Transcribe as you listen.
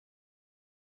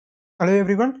Hello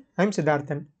everyone, I'm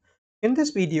Siddharthan. In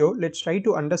this video, let's try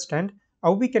to understand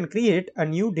how we can create a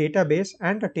new database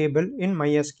and a table in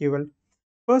MySQL.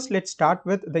 First, let's start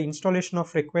with the installation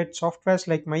of required softwares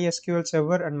like MySQL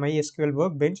Server and MySQL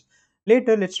Workbench.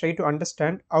 Later, let's try to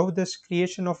understand how this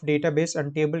creation of database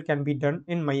and table can be done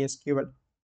in MySQL.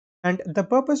 And the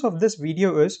purpose of this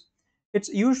video is it's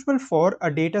usual for a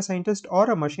data scientist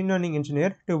or a machine learning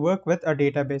engineer to work with a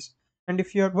database. And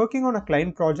if you're working on a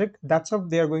client project, that's how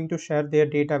they are going to share their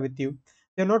data with you.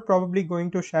 They're not probably going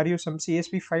to share you some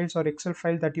CSV files or Excel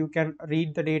file that you can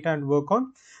read the data and work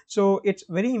on. So it's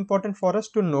very important for us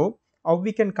to know how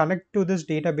we can connect to this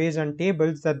database and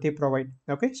tables that they provide.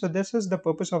 Okay, so this is the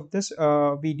purpose of this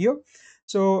video.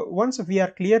 So once we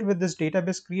are clear with this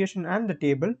database creation and the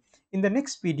table, in the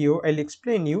next video, I'll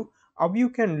explain you how you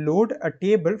can load a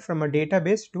table from a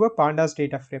database to a pandas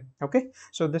data frame. Okay,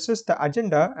 so this is the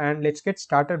agenda and let's get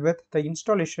started with the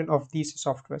installation of these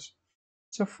softwares.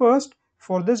 So first,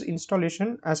 for this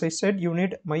installation, as I said, you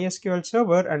need MySQL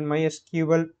Server and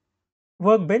MySQL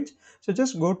Workbench. So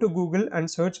just go to Google and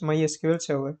search MySQL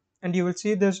Server and you will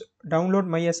see this download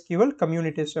MySQL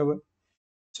community server.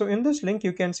 So in this link,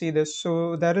 you can see this.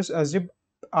 So there is a zip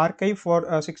archive for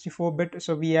 64-bit.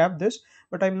 So we have this,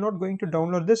 but I'm not going to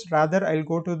download this. Rather, I'll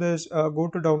go to this go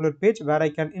to download page where I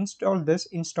can install this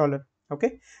installer.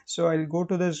 Okay, so I'll go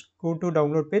to this go to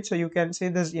download page. So you can say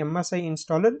this MSI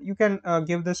installer. You can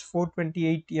give this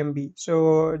 428 MB.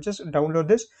 So just download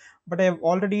this. But I have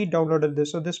already downloaded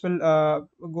this. So this will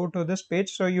go to this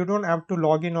page. So you don't have to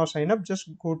log in or sign up. Just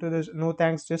go to this. No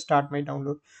thanks. Just start my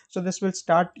download. So this will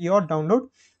start your download.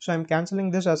 So I'm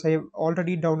canceling this as I have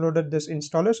already downloaded this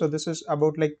installer. So this is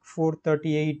about like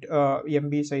 438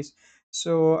 MB size.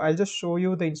 So I'll just show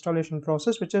you the installation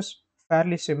process, which is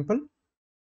fairly simple.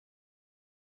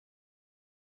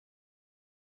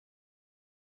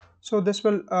 So this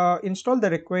will install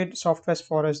the required softwares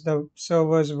for us, the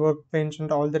servers, workbench,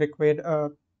 and all the required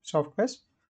softwares.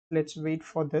 Let's wait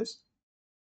for this.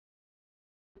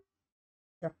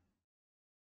 Yeah.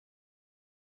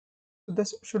 So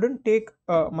this shouldn't take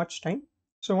much time.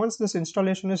 So once this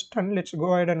installation is done, let's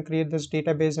go ahead and create this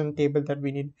database and table that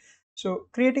we need. So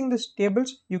creating these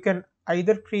tables, you can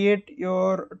either create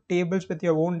your tables with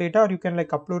your own data, or you can like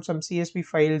upload some CSV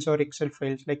files or Excel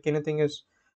files, like anything is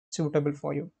suitable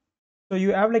for you. So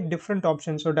you have like different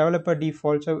options. So developer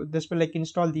default, so this will like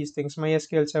install these things: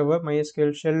 MySQL server,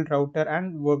 MySQL shell, router,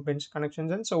 and workbench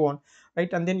connections, and so on, right?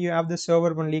 And then you have the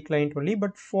server only, client only.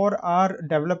 But for our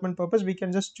development purpose, we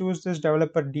can just choose this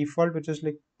developer default, which is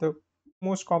like the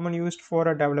most common used for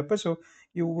a developer. So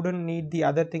you wouldn't need the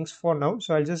other things for now.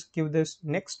 So I'll just give this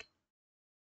next.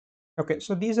 Okay,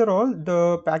 so these are all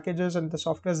the packages and the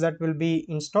softwares that will be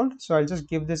installed. So I'll just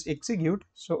give this execute.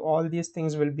 So all these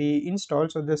things will be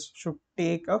installed. So this should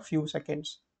take a few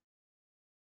seconds.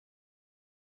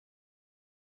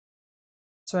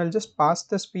 So I'll just pause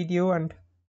this video and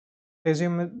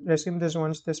resume this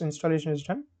once this installation is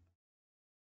done.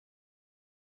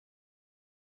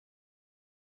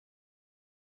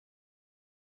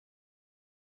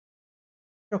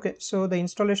 Okay, so the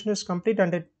installation is complete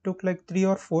and it took like 3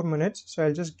 or 4 minutes. So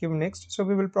I'll just give next. So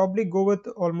we will probably go with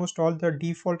almost all the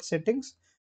default settings.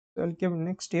 So I'll give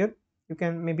next here. You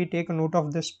can maybe take a note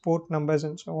of this port numbers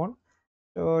and so on.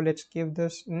 So let's give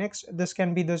this next. This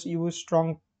can be this use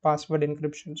strong password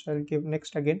encryption. So I'll give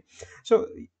next again. So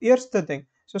here's the thing.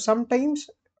 So sometimes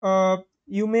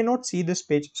you may not see this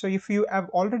page. So if you have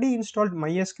already installed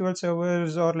MySQL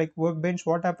servers or like Workbench,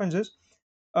 what happens is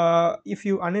if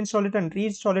you uninstall it and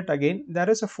reinstall it again, there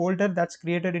is a folder that's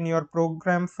created in your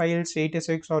program files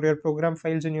 86 or your program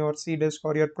files in your C disk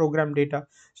or your program data.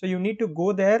 So you need to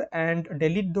go there and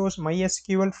delete those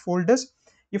MySQL folders.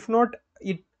 If not,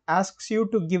 it asks you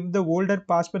to give the older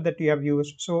password that you have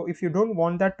used. So if you don't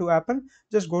want that to happen,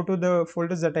 just go to the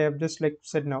folders that I have just like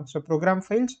said now. So program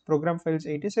files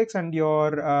 86, and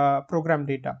your program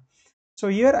data. So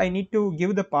here I need to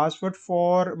give the password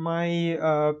for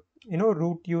my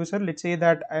root user. Let's say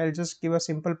that I'll just give a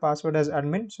simple password as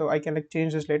admin, so I can like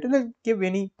change this later. Like give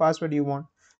any password you want.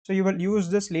 So you will use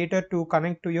this later to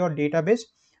connect to your database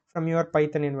from your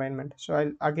Python environment. So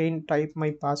I'll again type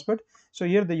my password. So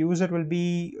here the user will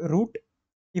be root.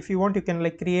 If you want, you can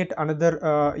like create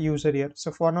another user here. So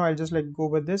for now, I'll just like go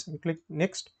with this and click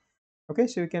next. Okay,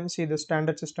 so you can see the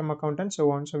standard system account and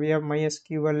so on. So we have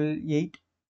MySQL 8.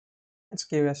 Let's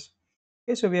give us.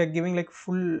 Okay, so we are giving like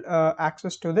full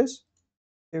access to this.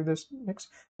 Give this next.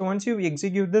 So once you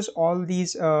execute this, all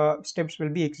these steps will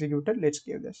be executed. Let's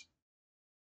give this.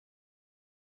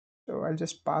 So I'll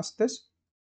just pass this.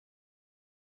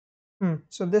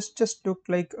 So this just took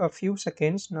like a few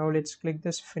seconds. Now let's click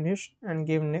this finish and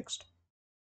give next.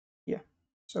 Yeah,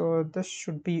 so this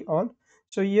should be all.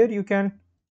 So here you can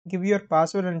give your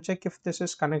password and check if this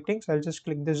is connecting. So I'll just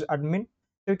click this admin.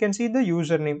 So you can see the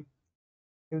username.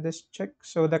 Give this check.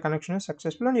 So the connection is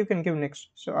successful and you can give next.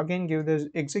 So again give this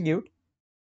execute.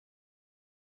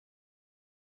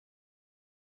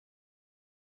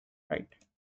 Right.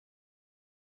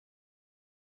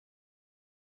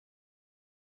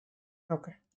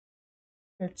 Okay.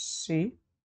 Let's see.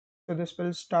 So this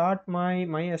will start my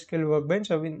MySQL workbench.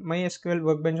 So in MySQL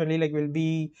workbench only like will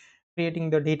be creating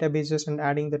the databases and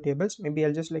adding the tables. Maybe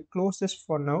I'll just like close this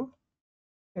for now.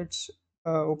 Let's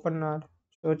open our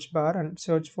search bar and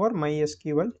search for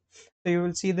MySQL. So you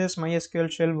will see this MySQL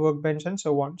shell workbench and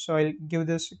so on. So I'll give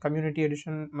this community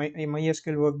edition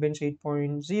MySQL workbench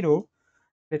 8.0.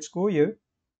 Let's go here.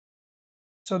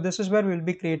 So this is where we'll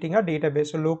be creating a database.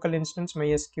 So local instance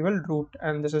MySQL root,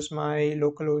 and this is my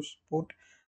localhost port.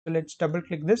 So let's double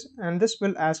click this, and this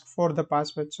will ask for the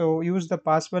password. So use the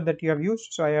password that you have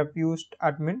used. So I have used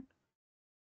admin.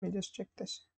 Let me just check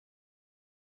this.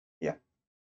 Yeah.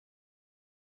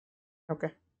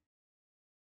 Okay.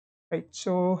 Right.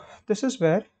 So this is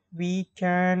where we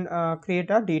can create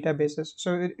our databases.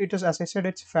 So it is, as I said,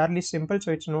 it's fairly simple.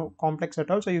 So it's no complex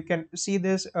at all. So you can see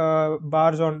this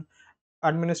bars on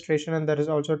administration, and there is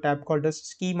also a tab called as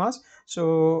schemas.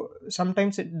 So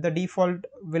sometimes the default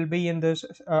will be in this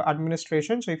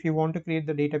administration. So if you want to create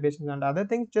the databases and other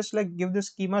things, just like give the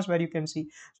schemas where you can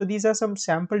see. So these are some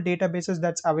sample databases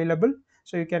that's available.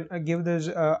 So you can give this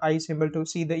I symbol to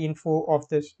see the info of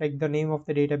this, like the name of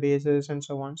the databases and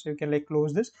so on. So you can like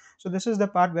close this. So this is the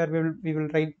part where we will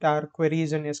write our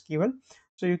queries in SQL.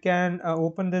 So you can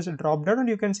open this drop down and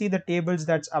you can see the tables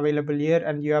that's available here,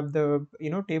 and you have the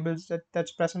tables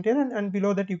that's present here, and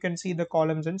below that you can see the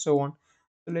columns and so on.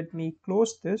 So let me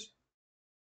close this,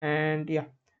 and yeah,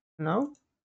 now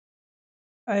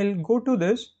I'll go to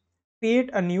this,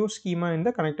 create a new schema in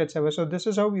the connected server. So this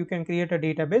is how you can create a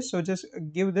database. So just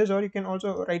give this, or you can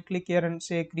also right click here and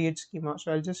say create schema.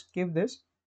 So I'll just give this,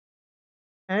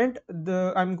 and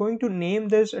the I'm going to name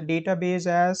this database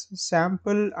as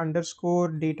sample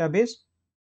underscore database.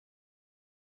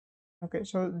 Okay,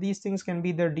 so these things can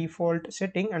be the default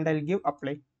setting, and I'll give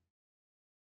apply.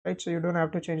 Right, so you don't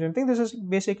have to change anything. This is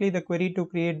basically the query to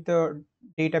create the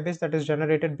database that is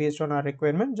generated based on our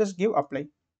requirement. Just give apply.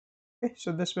 Okay,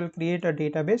 so this will create a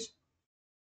database.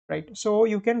 Right, so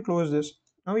you can close this.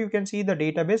 Now you can see the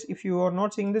database. If you are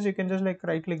not seeing this, you can just like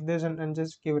right click this, and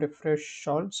just give refresh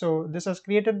all. So this has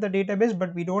created the database,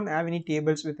 but we don't have any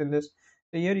tables within this.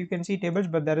 So here you can see tables,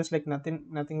 but there is like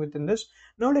nothing within this.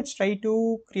 Now let's try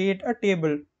to create a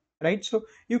table. Right, so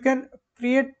you can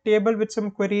create table with some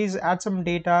queries, add some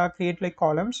data, create like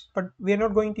columns, but we are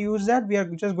not going to use that. We are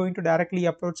just going to directly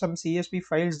upload some CSV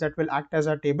files that will act as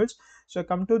our tables. So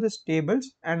come to this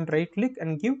tables and right click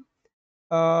and give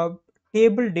uh,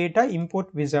 table data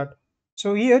import wizard.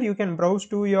 So here you can browse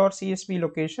to your CSV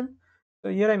location. So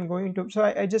here I'm going to, so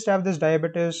I just have this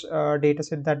diabetes data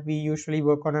set that we usually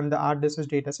work on, and the art disease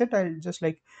data set. I'll just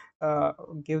like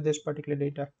give this particular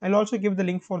data. I'll also give the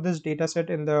link for this data set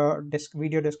in the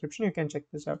video description. You can check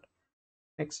this out.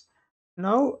 Next.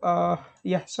 Now,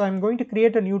 yeah, so I'm going to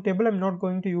create a new table. I'm not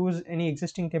going to use any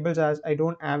existing tables as I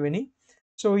don't have any.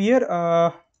 So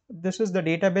here, this is the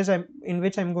database in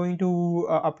which I'm going to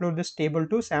upload this table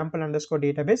to sample underscore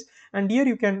database. And here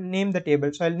you can name the table.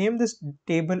 So I'll name this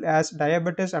table as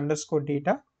diabetes underscore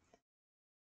data.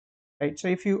 Right. So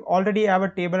if you already have a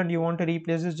table and you want to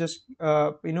replace this, just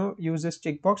use this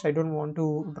checkbox. I don't want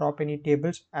to drop any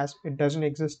tables as it doesn't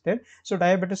exist there. So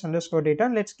diabetes underscore data.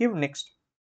 And let's give next.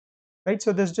 Right,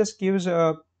 so this just gives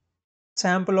a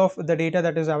sample of the data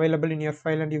that is available in your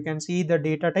file, and you can see the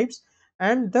data types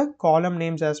and the column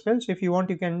names as well. So if you want,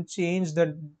 you can change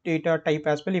the data type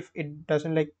as well if it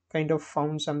doesn't like kind of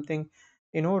found something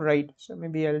right. So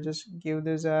maybe I'll just give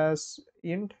this as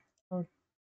int. Or-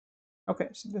 okay,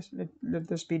 so let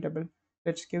this be double.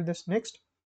 Let's give this next,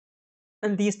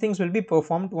 and these things will be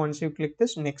performed once you click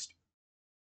this next.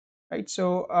 Right,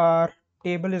 so our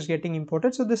table is getting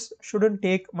imported, so this shouldn't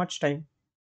take much time.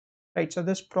 Right, so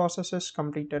this process is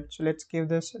completed. So let's give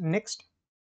this next.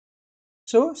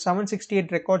 So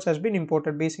 768 records has been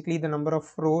imported. Basically the number of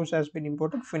rows has been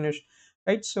imported, finished.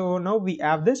 Right, so now we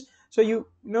have this. So you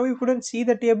couldn't see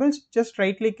the tables, just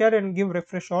right click here and give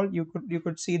refresh all. You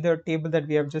could see the table that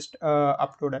we have just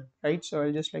uploaded. Right, so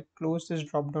I'll just like close this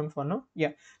drop down for now.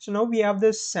 Yeah, so now we have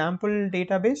this sample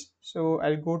database. So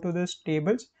I'll go to this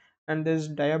tables and this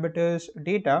diabetes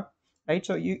data. Right,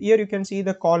 so here you can see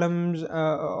the columns,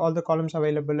 all the columns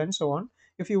available and so on.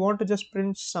 if you want to just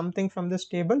print something from this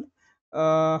table,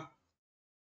 uh,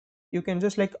 you can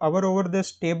just like hover over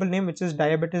this table name, which is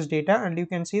diabetes data, and you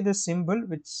can see this symbol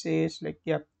which says like,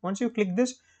 yeah, once you click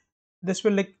this, this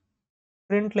will like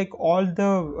print like all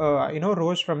the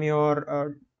rows from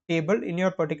your table in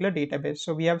your particular database.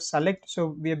 So we have select,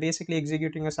 so we are basically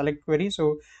executing a select query.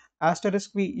 So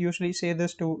asterisk, we usually say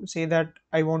this to say that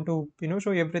I want to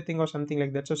show everything or something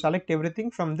like that. So select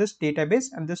everything from this database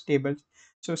and this table.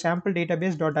 So sample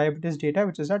database dot diabetes data,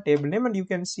 which is our table name, and you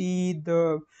can see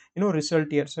the result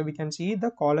here. So we can see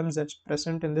the columns that's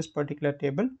present in this particular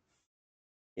table.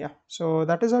 Yeah, so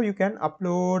that is how you can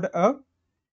upload a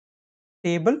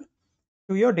table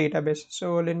to your database.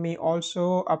 So let me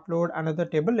also upload another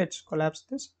table. Let's collapse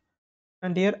this,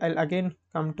 and here I'll again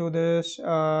come to this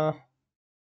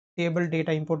table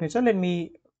data import itself. Let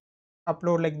me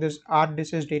upload like this art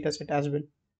disease data set as well.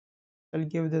 I'll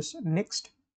give this next.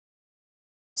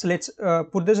 So let's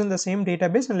put this in the same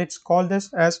database, and let's call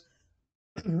this as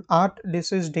art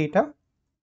disease data.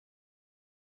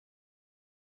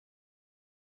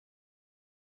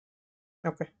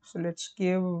 Okay, so let's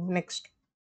give next.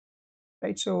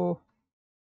 Right, so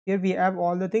here we have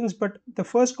all the things, but the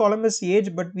first column is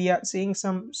age, but we are seeing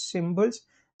some symbols,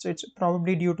 so it's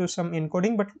probably due to some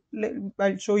encoding. But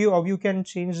I'll show you how you can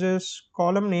change this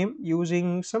column name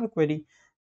using some query.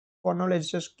 For now, let's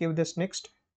just give this next,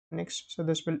 so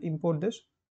this will import this.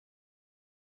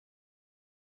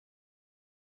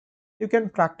 You can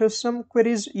practice some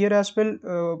queries here as well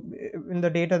in the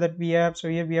data that we have. So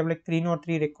here we have like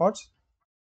 303 records.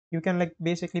 You can like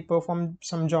basically perform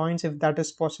some joins if that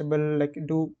is possible, like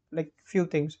do like few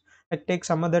things, like take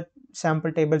some other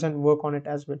sample tables and work on it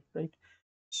as well, right?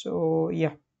 So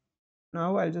yeah,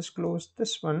 now I'll just close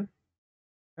this one,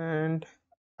 and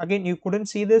again, you couldn't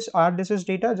see this RDSS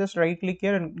data, just right click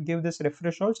here and give this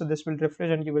refresh all, so this will refresh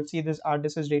and you will see this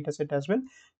RDSS data set as well.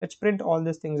 Let's print all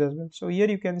these things as well. So here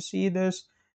you can see this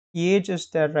age is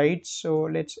there, right? So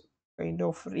let's kind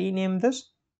of rename this.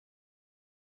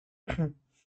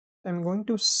 I'm going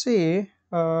to say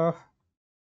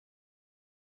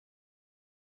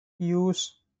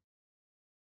use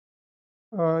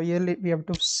here we have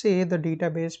to say the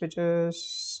database, which is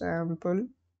sample.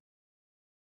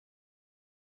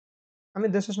 I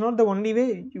mean, this is not the only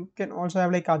way. You can also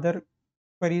have like other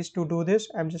queries to do this.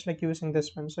 I'm just like using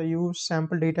this one. So use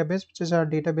sample database, which is our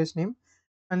database name,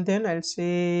 and then I'll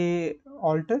say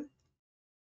alter.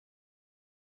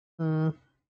 mm,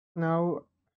 Now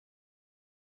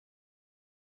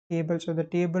table, so the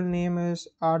table name is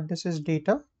art, this is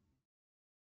data,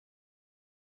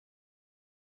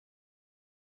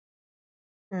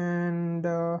 and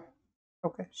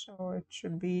okay, so it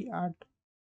should be art,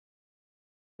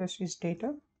 this is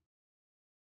data.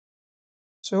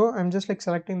 So I'm just like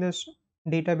selecting this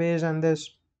database and this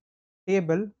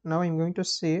table. Now I'm going to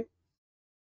say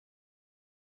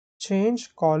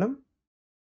change column.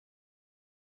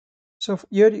 So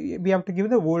here we have to give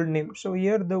the old name. So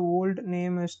here the old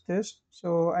name is this.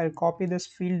 So I'll copy this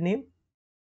field name.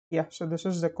 Yeah, so this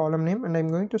is the column name, and I'm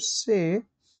going to say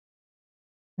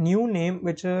new name,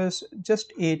 which is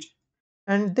just age.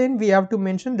 And then we have to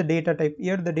mention the data type.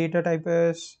 Here the data type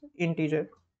is integer.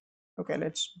 Okay,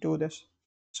 let's do this.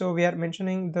 So we are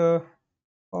mentioning the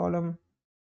column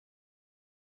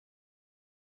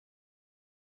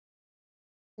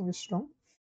is wrong.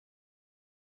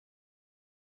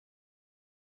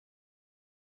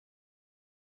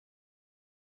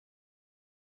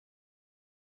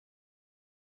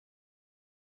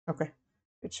 Okay,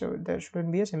 so there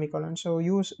shouldn't be a semicolon. So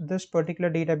use this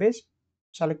particular database,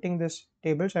 selecting this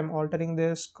table. So I'm altering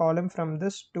this column from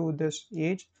this to this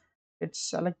age. Let's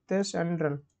select this and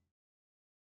run.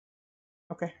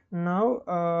 Okay, now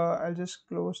I'll just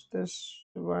close this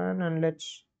one and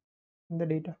let's the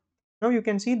data. Now you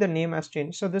can see the name has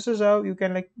changed. So this is how you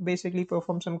can like basically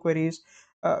perform some queries.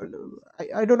 uh,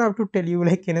 I don't have to tell you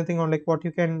like anything on like what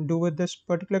you can do with this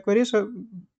particular query. So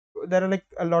there are like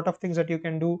a lot of things that you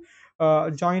can do.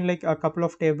 Join like a couple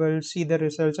of tables, see the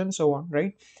results, and so on,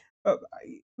 right?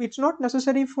 It's not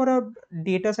necessary for a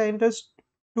data scientist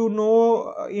to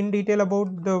know in detail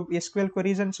about the SQL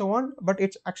queries and so on, but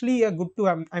it's actually a good to.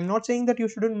 I'm not saying that you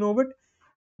shouldn't know it.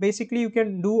 Basically you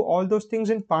can do all those things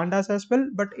in pandas as well,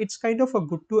 but it's kind of a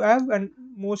good to have, and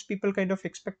most people kind of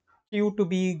expect you to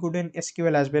be good in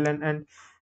SQL as well, and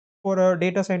for a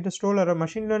data scientist role or a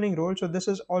machine learning role, so this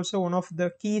is also one of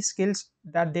the key skills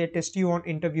that they test you on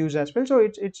interviews as well. So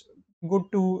it's good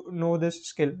to know this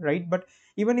skill, right? But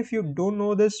even if you don't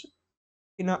know this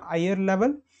in a higher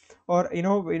level, or in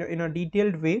a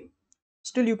detailed way,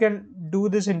 Still you can do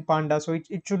this in panda, so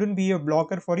it shouldn't be a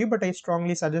blocker for you, but I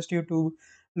strongly suggest you to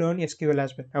learn SQL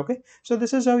as well. Okay, so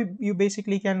this is how you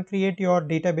basically can create your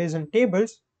database and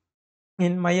tables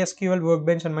in MySQL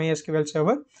Workbench and MySQL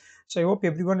Server. So I hope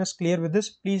everyone is clear with this.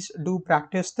 Please do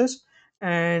practice this.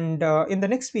 And in the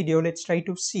next video, let's try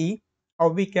to see how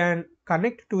we can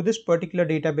connect to this particular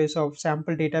database of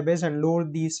sample database and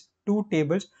load these two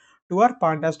tables to our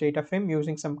pandas data frame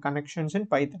using some connections in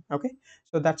Python. Okay,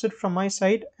 so that's it from my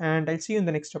side, and I'll see you in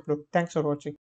the next upload. Thanks for watching.